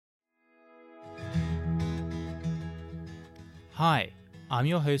Hi, I'm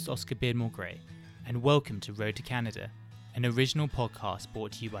your host Oscar Beardmore Gray, and welcome to Road to Canada, an original podcast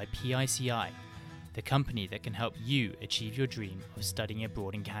brought to you by PICI, the company that can help you achieve your dream of studying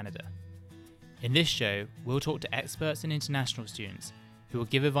abroad in Canada. In this show, we'll talk to experts and international students who will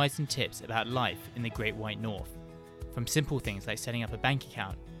give advice and tips about life in the Great White North, from simple things like setting up a bank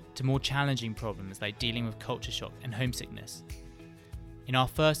account to more challenging problems like dealing with culture shock and homesickness. In our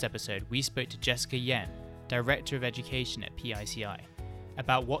first episode, we spoke to Jessica Yen, Director of Education at PICI,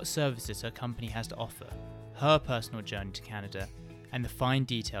 about what services her company has to offer, her personal journey to Canada, and the fine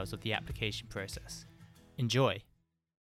details of the application process. Enjoy!